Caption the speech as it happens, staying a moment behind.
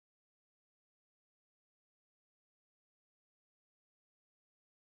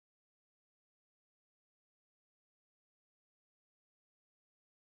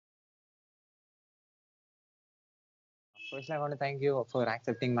First, I want to thank you for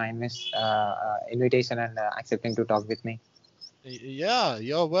accepting my invitation and accepting to talk with me. Yeah,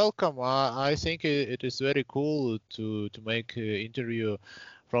 you're welcome. I think it is very cool to make interview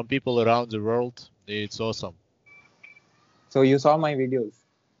from people around the world. It's awesome. So you saw my videos.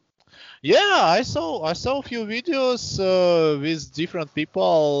 Yeah, I saw a few videos with different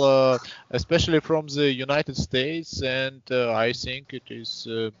people, especially from the United States, and I think it is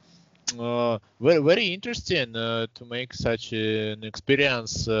very interesting to make such an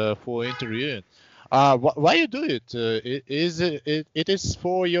experience for interviewing. Why you do it? Is it is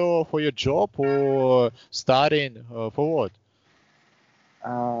for your job or studying for what?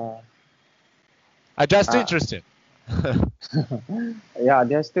 Uh, I just uh, interesting. yeah,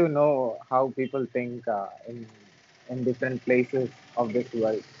 just to know how people think in different places of this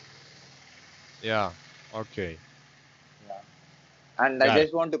world. Yeah. Okay. Yeah. And I Got it.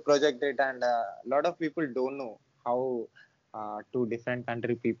 just want to project it, and a lot of people don't know how two different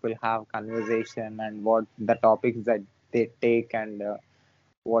country people have conversation and what the topics that they take and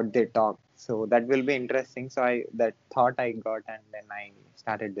what they talk. So that will be interesting. So I that thought I got, and then I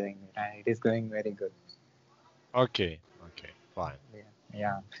started doing it, and it is going very good. Okay. Okay. Fine. Yeah.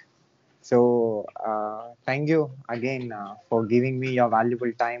 Yeah. So thank you again for giving me your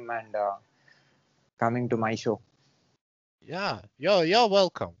valuable time and coming to my show. Yeah. You're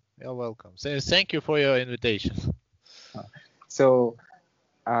welcome. You're welcome. Thank you for your invitation. So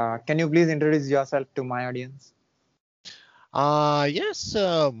can you please introduce yourself to my audience? Yes,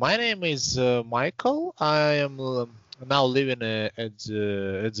 my name is Michael. I am now living at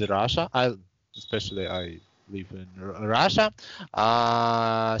the Russia. I live in Russia,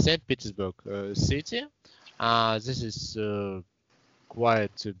 Saint Petersburg city. This is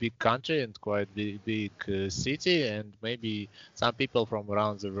quite a big country and quite big city, and maybe some people from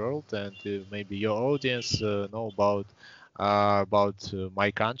around the world and maybe your audience know about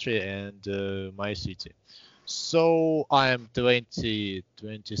my country and my city. So I am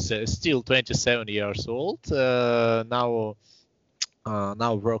 27 years old. Now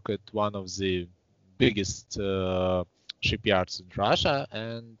work at one of the biggest shipyards in Russia,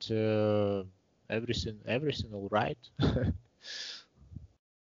 and everything all right.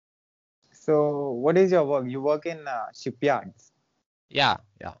 So what is your work? You work in shipyards. Yeah,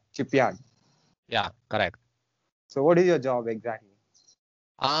 yeah, Shipyard. yeah, correct. So what is your job exactly?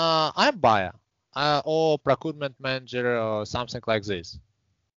 I'm buyer or procurement manager or something like this.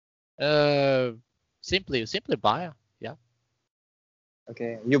 Uh, simply buyer. Yeah.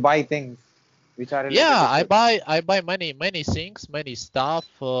 Okay, you buy things which are related Yeah, to I ship. buy many things, many stuff,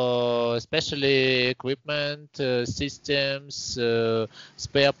 especially equipment, systems,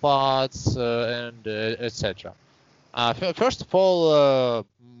 spare parts, and etc. First of all,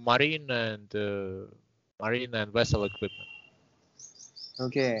 marine and marine and vessel equipment.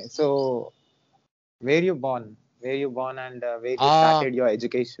 Okay, so where you born? Where you born and where you Uh, started your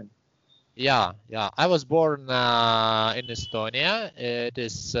education? yeah. I was born in Estonia. It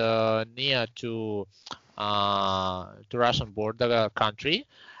is near to Russian border country,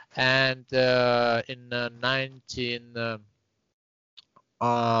 and in uh,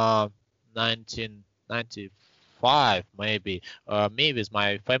 1995 maybe me with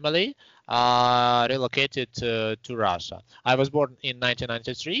my family relocated to Russia. I was born in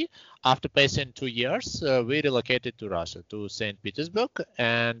 1993. After passing 2 years, we relocated to Russia, to St. Petersburg,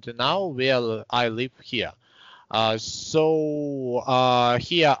 and now I live here. Here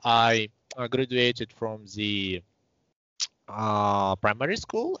I graduated from the primary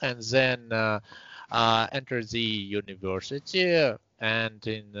school and then entered the university. And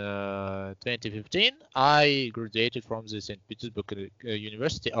in 2015, I graduated from the St. Petersburg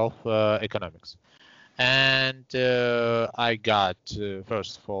University of Economics. And I got,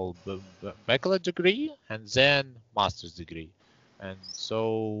 first of all, bachelor degree and then master's degree. And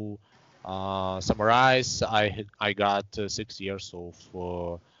so, summarize, I got 6 years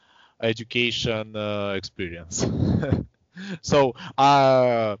of education experience. So,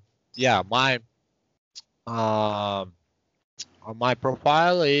 yeah, uh, my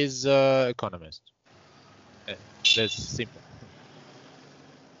profile is economist. Uh, That's simple.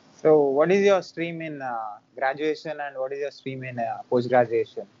 So what is your stream in graduation and what is your stream in post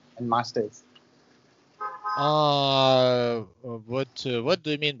graduation and masters? What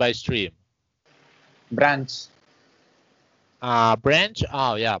do you mean by stream? Branch. Branch?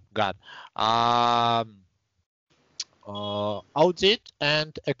 Oh yeah, got. Um, Audit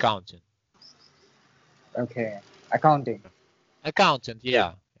and accounting. Okay, accounting. Accountant,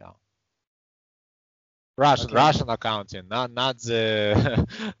 yeah, yeah. Russian Okay, Russian accounting, not the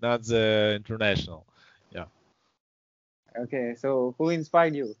not the international. Yeah. Okay, so who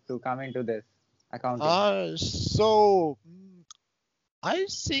inspired you to come into this accounting? So I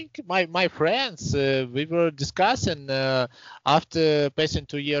think my friends, we were discussing after passing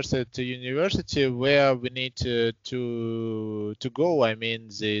 2 years at the university where we need to go. I mean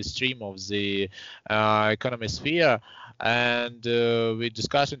the stream of the economy sphere, and we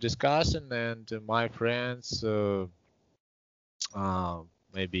discussing, and my friends uh,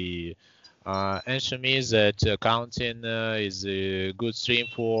 maybe mentioned me that accounting is a good stream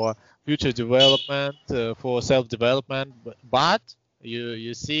for future development, for self-development, but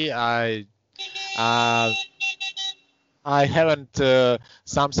you see, uh, I haven't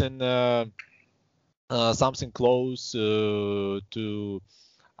something close to the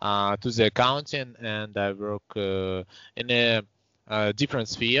accounting, and I work in a different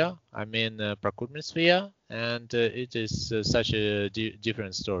sphere. I mean, procurement sphere, and it is such a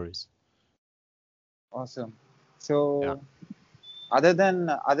different stories. Awesome. Yeah. So other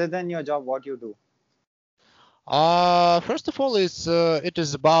than your job, what you do? First of all, it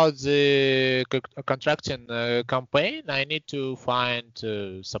is about the contracting campaign. I need to find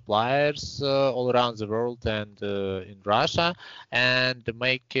suppliers all around the world and in Russia, and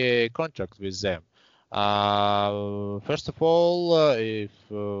make a contract with them. First of all, if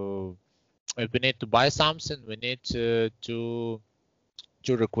we need to buy something, we need to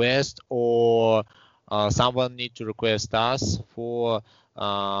request, or someone need to request us for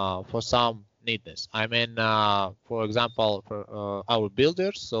some needness. I mean, for example, for our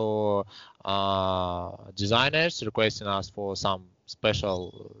builders or designers requesting us for some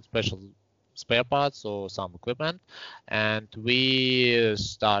special spare parts or some equipment, and we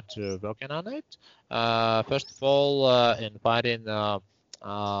start working on it. First of all, in finding out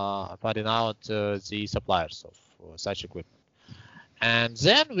the suppliers of such equipment. And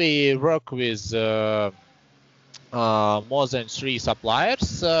then we work with more than 3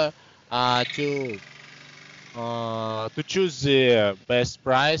 suppliers to choose the best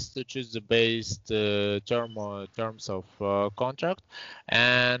price, to choose the best terms of contract,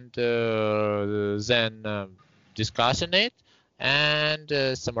 and then discussing it, and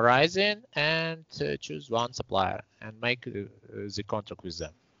summarizing, and choose one supplier and make the contract with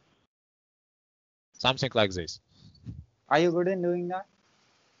them. Something like this. Are you good in doing that?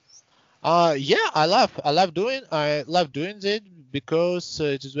 Yeah, I love doing it because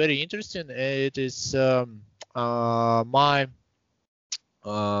it is very interesting. It is my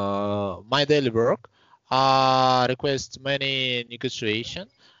daily work. Requests many negotiation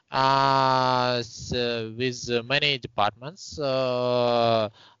with many departments in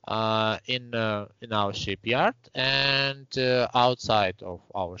our shipyard, and outside of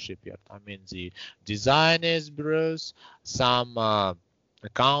our shipyard. I mean the designers bureaus, some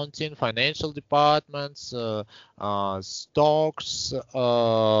accounting, financial departments, stocks,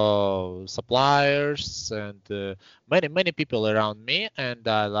 suppliers, and many people around me, and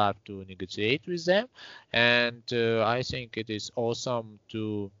I love to negotiate with them. And I think it is awesome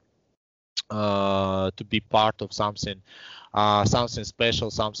to be part of something special,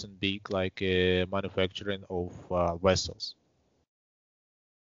 something big, like manufacturing of vessels.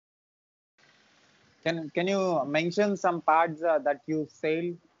 Can you mention some parts that you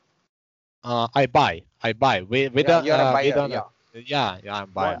sell? I buy. Yeah, you're a We buyer. don't. Yeah. Yeah, I'm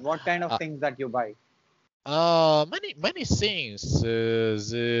buyer. What kind of Uh, things that you buy? many things.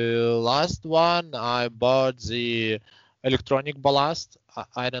 The last one I bought the electronic ballast.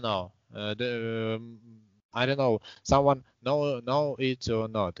 I don't know. I don't know. Someone know it or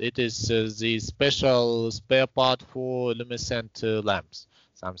not. It is the special spare part for luminescent lamps.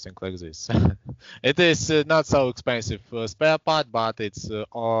 Something like this. It is not so expensive spare part, but it's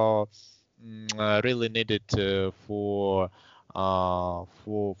all really needed for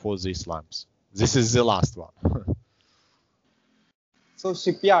these lamps. This is the last one. So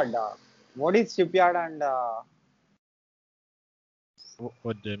shipyard. What is shipyard and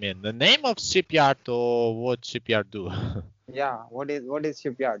What do you mean? The name of shipyard, or what shipyard do? yeah, what is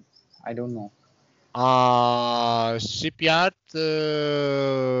shipyard? I don't know. Shipyard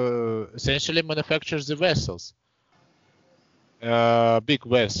essentially manufactures the vessels, big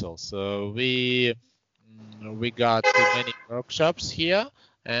vessels. We got many workshops here,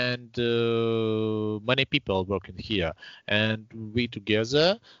 and many people working here, and we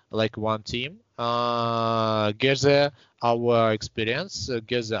together, like one team, gather our experience,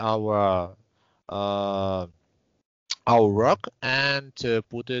 gather uh, our work, and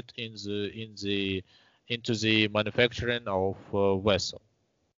put it into the manufacturing of vessel.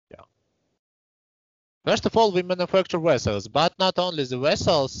 Yeah. First of all, we manufacture vessels, but not only the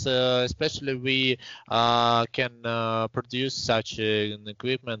vessels. Especially we can produce such an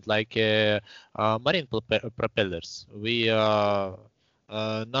equipment like marine propellers. We not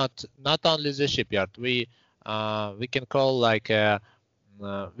only the shipyard. We can call like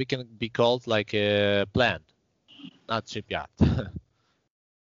we can be called like a plant, not shipyard. To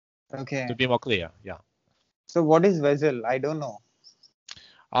Okay. be more clear, yeah. So what is vessel? I don't know.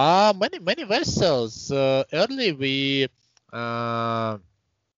 Many vessels. Early uh,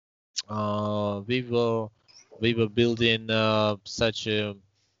 we were building such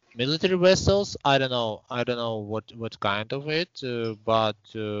military vessels. I don't know what kind of it, but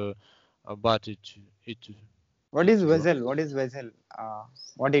it What it is vessel? What is vessel?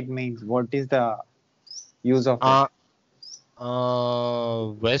 What it means? What is the use of it?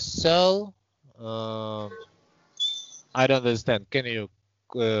 uh vessel. Uh, I don't understand. Can you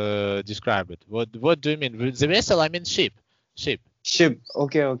describe it? What do you mean? With the vessel, I mean ship. Ship. Ship.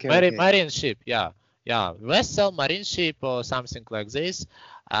 Okay, okay, okay. Marine ship, yeah. Yeah. Vessel, marine ship, or something like this.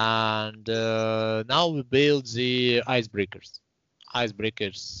 And now we build the icebreakers.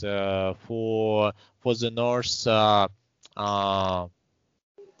 Icebreakers for the north uh,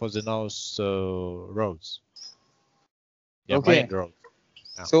 for the north roads. Yeah, marine Okay. road.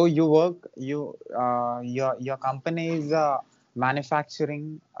 Yeah. So you work. Your company is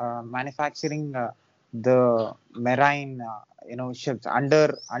manufacturing the marine ships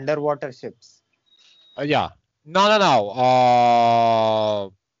underwater ships. Yeah.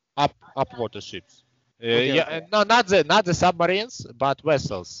 No. Up water ships. Okay, Yeah. okay. No, not the submarines, but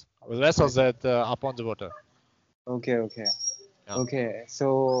vessels. Vessels Vessel. that upon the water. Okay, okay. Yeah. Okay,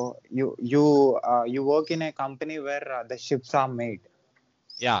 so you work in a company where the ships are made.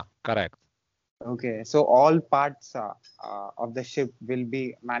 Yeah. Correct. Okay, so all parts of the ship will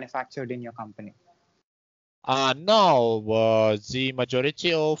be manufactured in your company. No, the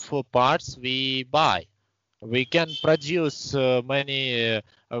majority of parts we buy. We can produce many.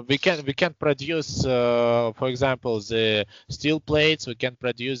 We can produce, for example, the steel plates. We can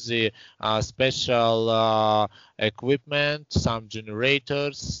produce the special equipment, some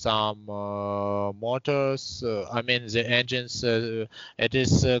generators, some motors. I mean, the engines. It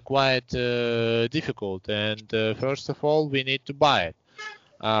is quite difficult, and first of all, we need to buy it.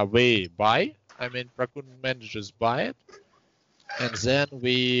 We buy. I mean, procurement managers buy it, and then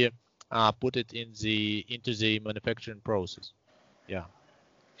we put it into the manufacturing process. Yeah.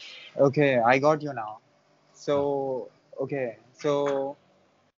 Okay, I got you now. Yeah. So, okay, so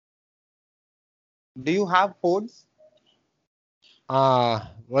do you have ports?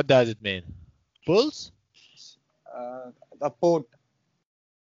 What does it mean? Pulse? The port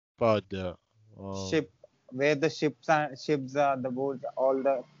But uh, ship where the ships are the boats all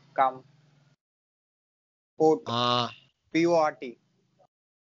the come port uh, port.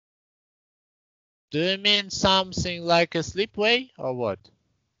 do you mean something like a slipway or what?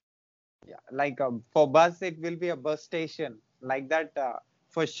 Yeah, like for bus it will be a bus station like that.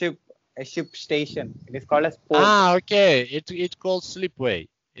 For ship, a ship station. It is called as port. Okay. It called slipway.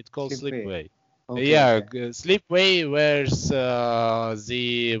 It called Slipway. slipway. Okay, Yeah, okay. slipway where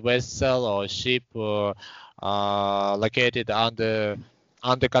the vessel or ship located under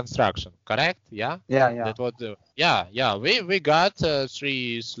construction. Correct? Yeah. Yeah, yeah. That was the yeah. We got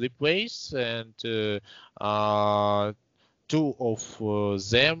three slipways, and two of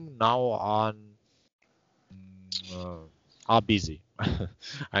them now are busy.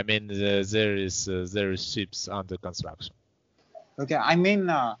 I mean, there is ships under construction. Okay. I mean,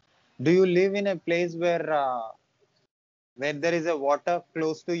 do you live in a place where there is a water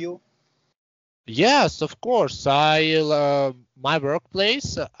close to you? Yes, of course. I my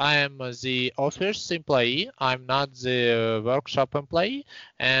workplace. I am the office employee. I'm not the workshop employee,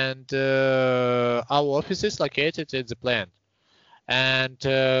 and our office is located in the plant. And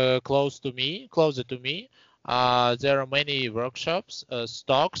closer to me, there are many workshops,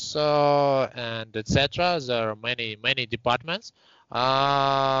 stocks, and etc. There are many departments.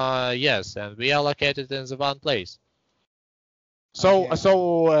 Yes, and we are located in the one place. Okay.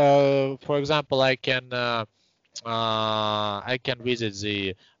 For example, I can visit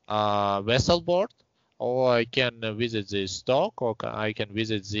the vessel board, or I can visit the stock, or I can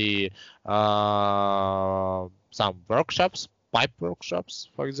visit the some workshops, pipe workshops,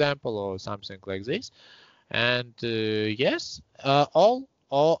 for example, or something like this. And yes,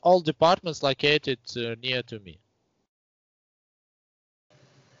 all departments located near to me.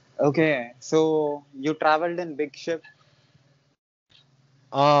 Okay. So you traveled in big ship.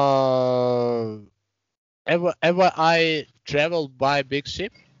 Uh, ever I traveled by big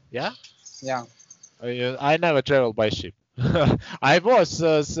ship? Yeah. Yeah. I never traveled by ship. I was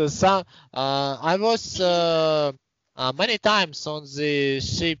I was many times on the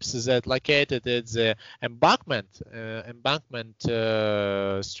ships that located at the embankment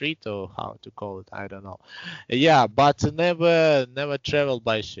street, or how to call it, I don't know. Yeah, but never traveled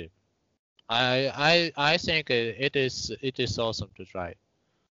by ship. I think it is awesome to try.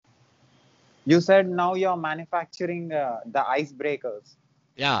 You said now you're manufacturing the icebreakers,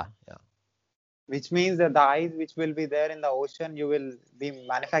 Yeah, yeah. which means that the ice which will be there in the ocean, you will be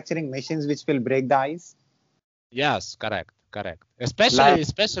manufacturing machines which will break the ice. Yes, correct, correct. Especially Like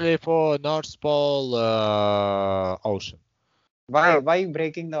especially for North Pole Ocean. why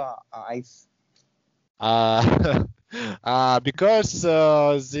breaking the ice? Uh, because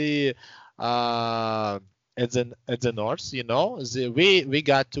the uh, at the north, we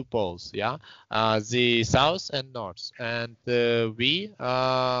got two poles, yeah, the south and north, and we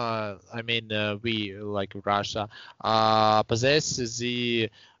like Russia possess the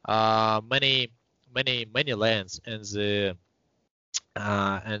many lands in the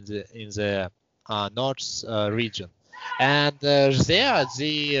north region, and there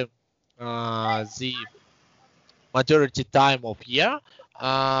the majority time of year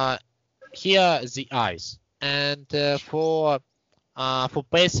here the ice, and for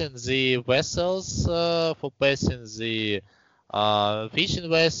passing the vessels, for passing the fishing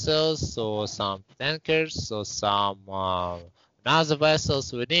vessels or some tankers or some other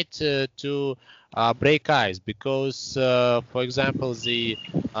vessels, we need to break ice because, for example, do you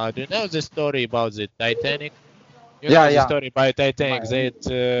know the story about the Titanic? You Yeah, know the yeah. story about Titanic My that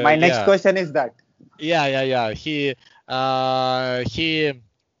my next yeah, question is that. yeah. He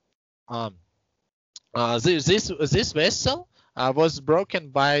um this vessel was broken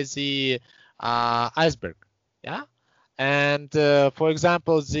by the iceberg. Yeah. And for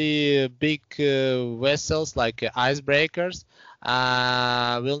example, the big vessels like icebreakers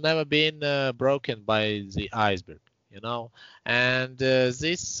will never been broken by the iceberg, you know. And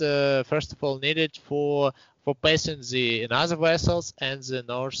this first of all needed for passing the another vessels and the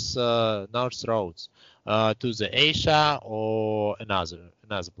north roads to the Asia or another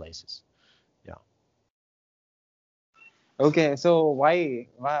places. Yeah. Okay, so why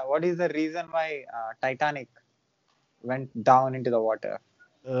what is the reason why Titanic went down into the water?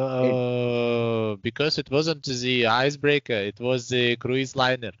 It Because it wasn't the icebreaker, it was the cruise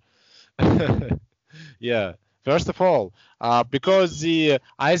liner. Yeah. First of all, because the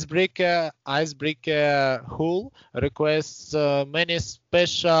icebreaker hull requests many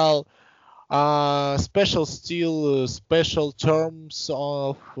special steel, special terms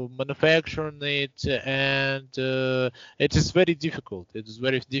of manufacturing it, and it is very difficult. It is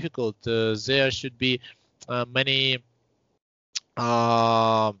very difficult. There should be many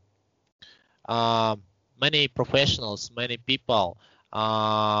uh, uh, many professionals, many people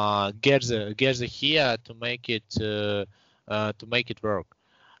gather here to make it work.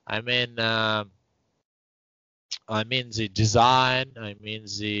 I mean, I mean the design, I mean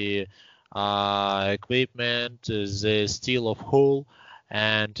the equipment, the steel of hull,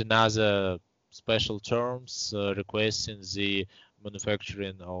 and another special terms requesting the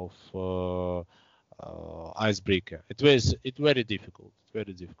manufacturing of icebreaker. It very difficult.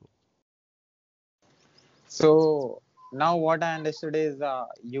 Very difficult. So now what I understood is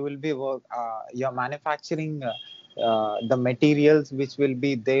you will be you're manufacturing the materials which will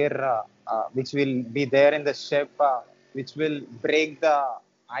be there in the ship, which will break the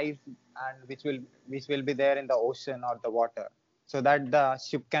ice and which will be there in the ocean or the water, so that the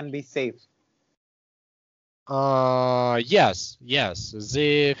ship can be safe. Yes.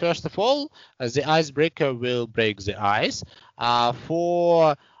 The first of all, the icebreaker will break the ice.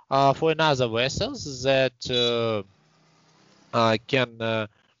 For another vessels that can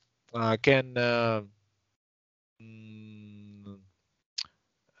mm,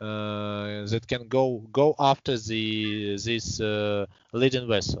 that can go after the this leading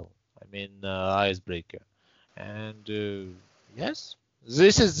vessel. I mean icebreaker, and yes,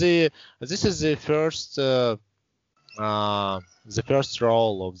 this is the first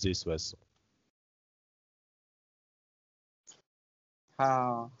role of this vessel.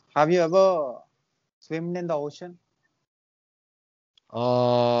 Have you ever swimmed in the ocean?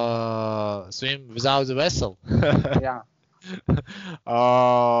 Swim without the vessel. Yeah.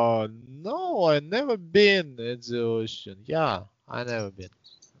 No, I never been in the ocean. Yeah, I never been.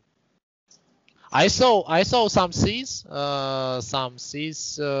 I saw some seas,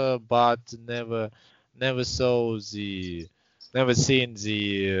 but never never seen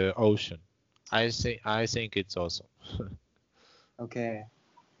the ocean. I think it's awesome. Okay.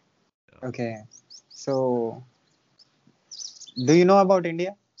 Okay. So, do you know about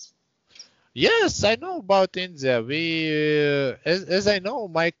India? Yes, I know about India. As I know,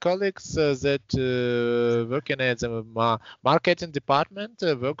 my colleagues that working at the marketing department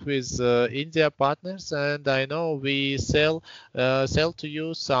work with India partners, and I know we sell to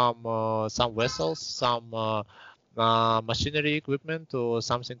you some vessels, some machinery equipment or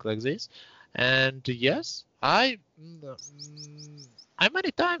something like this. And yes, I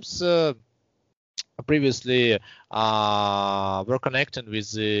many times. Previously were connected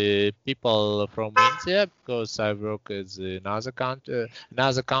with people from India because I work as another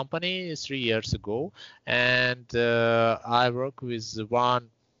company 3 years ago, and I worked with one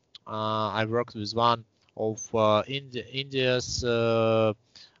of India's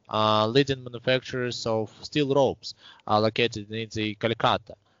leading manufacturers of steel ropes located in the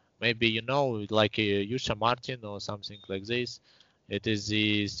Calcutta. Maybe you know, like Yusha Martin or something like this. It is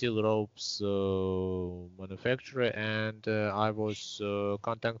the steel ropes manufacturer, and I was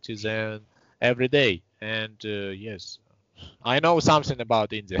contacting them every day. And yes, I know something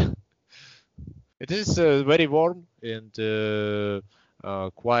about India. It is very warm and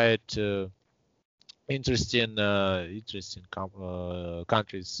quite interesting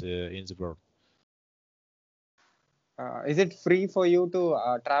countries in the world. Is it free for you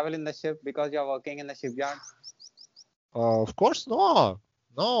to travel in the ship because you're working in the shipyard? Of course, no,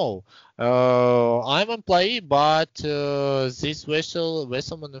 no. I'm employee, but this vessel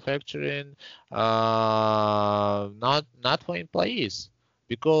manufacturing not for employees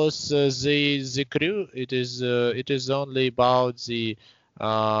because the crew it is only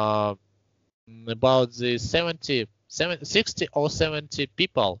uh, about the 60 or 70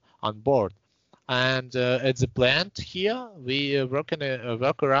 people on board. And at the plant here, we work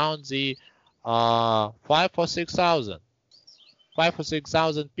around the 5 or 6 thousand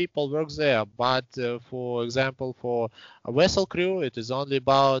people work there. But for example, for a vessel crew, it is only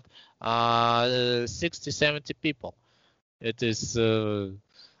about 60, 70 people. It is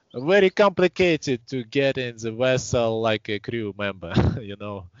very complicated to get in the vessel like a crew member.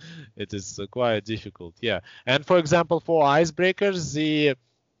 It is quite difficult. Yeah, and for example, for icebreakers, the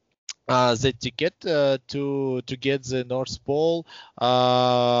ticket to get the North Pole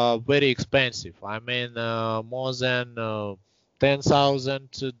very expensive. I mean, more than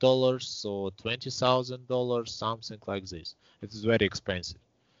 $10,000 or $20,000, something like this. It is very expensive.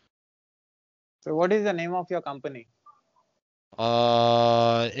 So, what is the name of your company?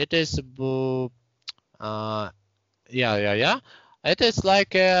 It is uh, yeah. It is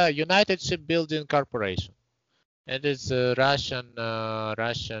like a United Shipbuilding Corporation. It is a Russian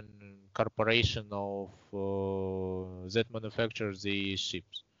corporation of that manufactures the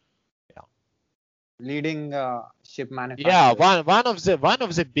ships. Yeah. Leading ship Yeah, manufacturer. one of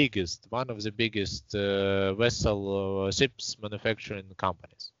the biggest vessel ships manufacturing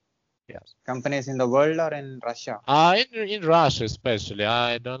companies. Yes. Companies in the world or in Russia? In Russia especially,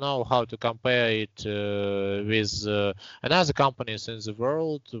 I don't know how to compare it with another companies in the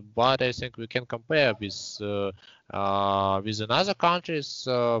world, but I think we can compare with another countries,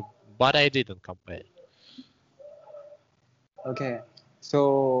 but I didn't compare. Okay.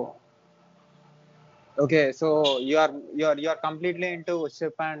 So, so you are completely into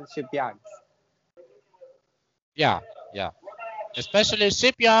ship and shipyards. Yeah, yeah. Especially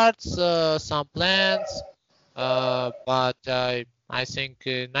shipyards, some plants, but I think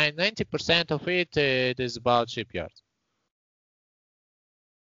 90% of it is about shipyards.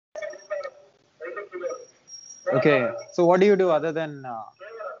 Okay. So, what do you do other than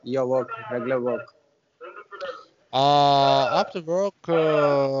your work, regular work? After work,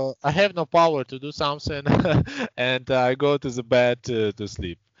 I have no power to do something, and I go to the bed to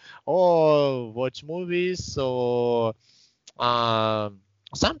sleep, or watch movies, or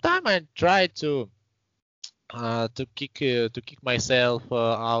sometimes I try to kick myself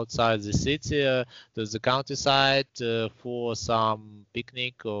outside the city to the countryside for some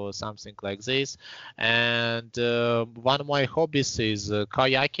picnic or something like this. And one of my hobbies is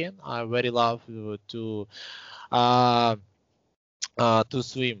kayaking. I very love uh, to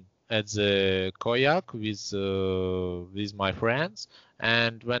swim at the kayak with my friends.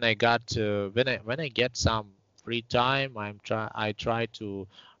 And when I get some free time, I try to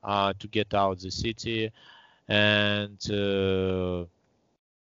get out the city and try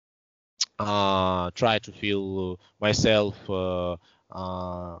to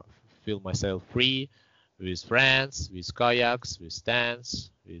uh, feel myself free with friends, with kayaks, with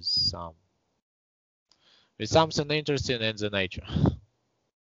stands, with something interesting in the nature.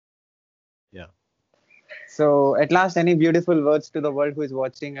 Yeah. So, at last, any beautiful words to the world who is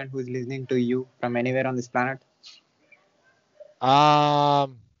watching and who is listening to you from anywhere on this planet?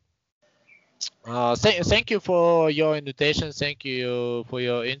 Um, thank you for your invitation. Thank you for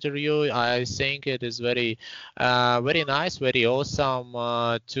your interview. I think it is very nice, very awesome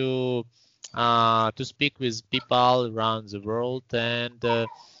to speak with people around the world, and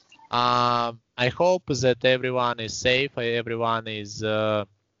I hope that everyone is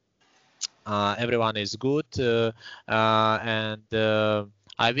good, and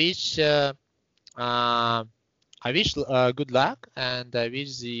I wish. Uh, I wish good luck, and I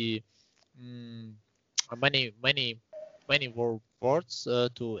wish the mm, many words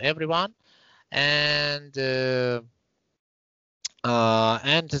to everyone, and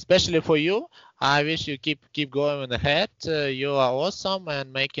and especially for you. I wish you keep going ahead. You are awesome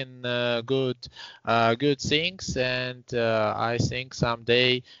and making good things, and I think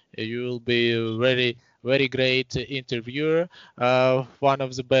someday you will be a very great interviewer, one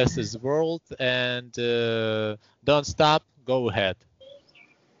of the best in the world. And don't stop, go ahead.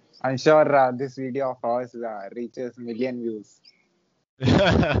 I'm sure this video of ours reaches million views.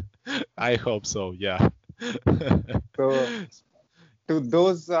 I hope so. Yeah. So, to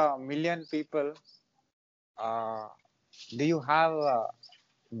those million people, uh, do you have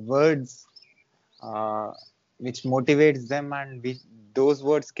words uh, which motivates them, and which those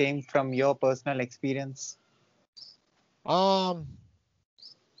words came from your personal experience? um.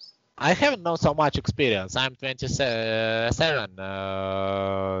 I haven't known so much experience. I'm 27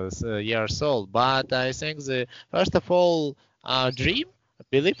 years old, but I think the first of all, dream,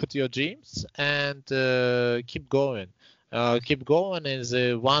 believe in your dreams, and keep going. Keep going is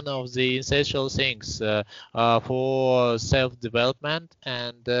one of the essential things for self-development,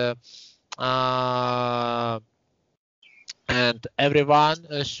 uh, and everyone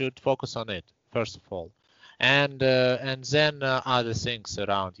should focus on it first of all, and then other things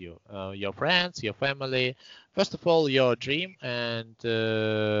around you, your friends, your family. First of all, your dream, and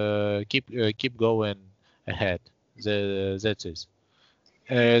keep going ahead. That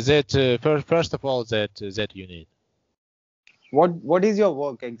is that first of all that you need. What is your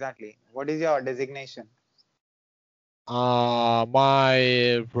work exactly? What is your designation?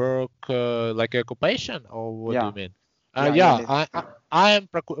 My work, like occupation, or what do you Yeah, mean? yeah, your Yeah, des- I am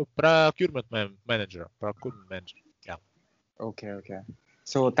procurement manager. Procurement manager. Yeah. Okay, okay.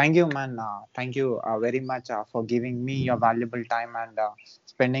 So thank you, man. Thank you very much for giving me your valuable time and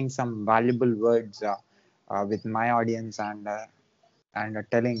spending some valuable words with my audience, and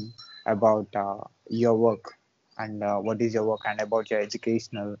telling about your work, and what is your work, and about your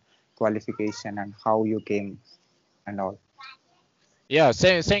educational qualification and how you came and all. Yeah,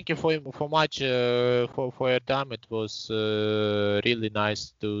 thank you for much for your time. It was really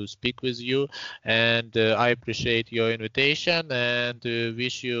nice to speak with you, and I appreciate your invitation, and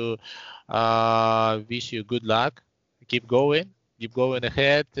wish you good luck. Keep going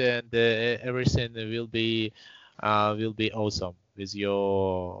ahead, and everything will be awesome with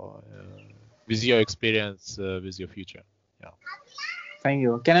your experience with your future. Yeah. Thank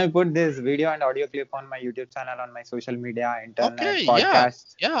you. Can I put this video and audio clip on my YouTube channel, on my social media, internet, Okay. Yeah.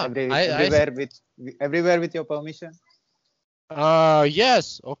 podcast, Yeah. I everywhere with your permission?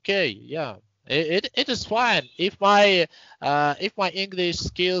 Yes, okay, yeah. It is fine if my English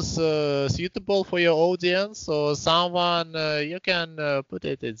skills suitable for your audience or someone, you can put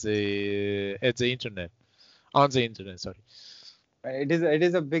it at the internet, on the internet. Sorry. It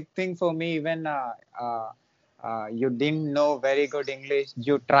is a big thing for me. Even you didn't know very good English,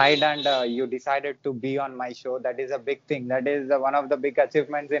 you tried, and you decided to be on my show. That is a big thing. That is one of the big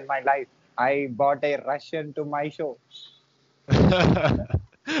achievements in my life. I bought a Russian to my show.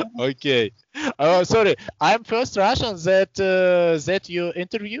 Okay. Oh, sorry. I'm first Russian that you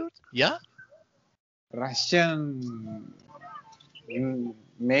interviewed. Yeah. Russian,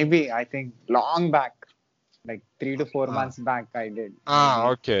 maybe, I think long back, like 3 to 4 months back, I did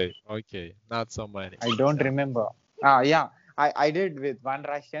maybe. Okay. Okay. Not so many. I don't Yeah. remember. Yeah, I did with one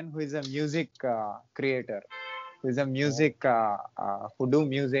Russian who is a music creator, who is a Oh. music who do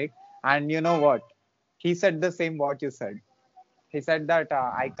music. And you know what? He said the same what you said. He said that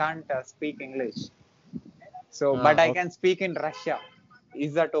I can't speak English, so but I Okay. can speak in Russia.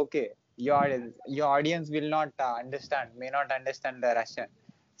 Is that okay? Your audience will not may not understand the Russian.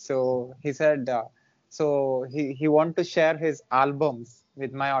 So he said, so he want to share his albums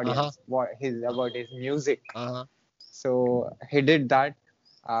with my Uh-huh. audience. What his about his music. Uh-huh. So he did that.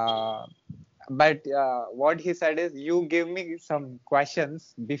 Uh, but what he said is, you give me some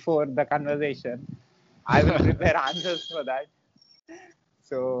questions before the conversation. I will prepare answers for that.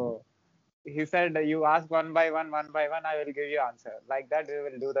 So he said, you ask one by one, I will give you answer. Like that, we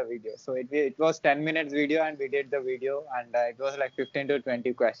will do the video. So it was 10 minutes video, and we did the video, and it was like 15 to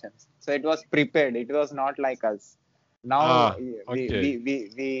 20 questions. So it was prepared. It was not like us. Now Ah, okay.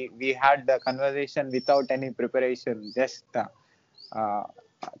 we had the conversation without any preparation, just uh,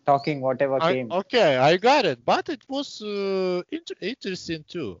 talking whatever came. Okay, I got it. But it was interesting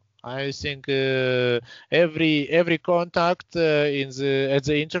too. I think every contact in the at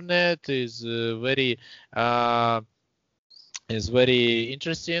the internet uh, is very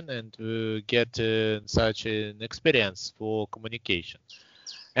interesting, and get such an experience for communication.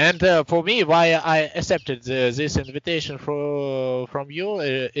 And for me, why I accepted this invitation from you,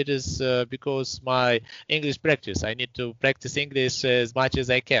 it is because my English practice. I need to practice English as much as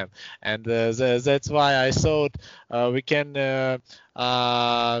I can, and that's why I thought we can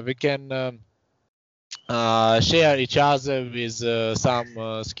share each other with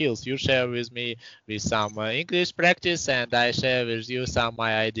some skills. You share with me with some English practice, and I share with you some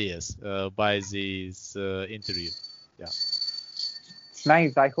my ideas by this interview. Yeah. It's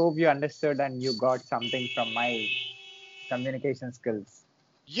nice. I hope you understood and you got something from my communication skills.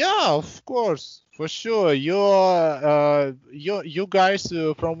 Yeah, of course, for sure. You guys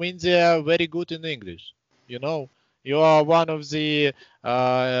from India are very good in English. You know, you are one of the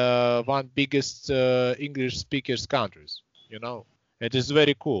one biggest English speakers countries. You know, it is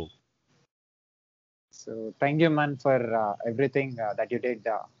very cool. So thank you, man, for everything that you did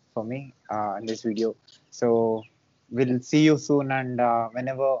for me in this video. So we'll see you soon, and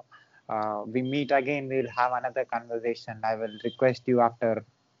whenever we meet again, we'll have another conversation. I will request you after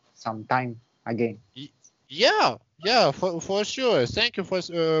some time again. Y- Yeah, yeah, for sure. Thank you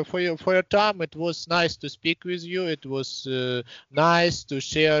for your time. It was nice to speak with you. It was nice to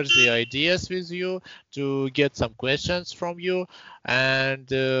share the ideas with you, to get some questions from you,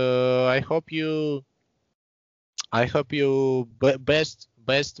 and I hope you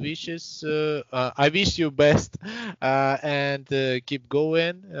best wishes. I wish you best, and keep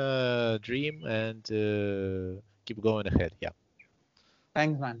going, dream, and keep going ahead. Yeah,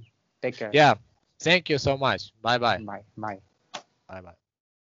 Thanks, man. Take care. yeah. Thank you so much. Bye bye. Bye. Bye. Bye bye.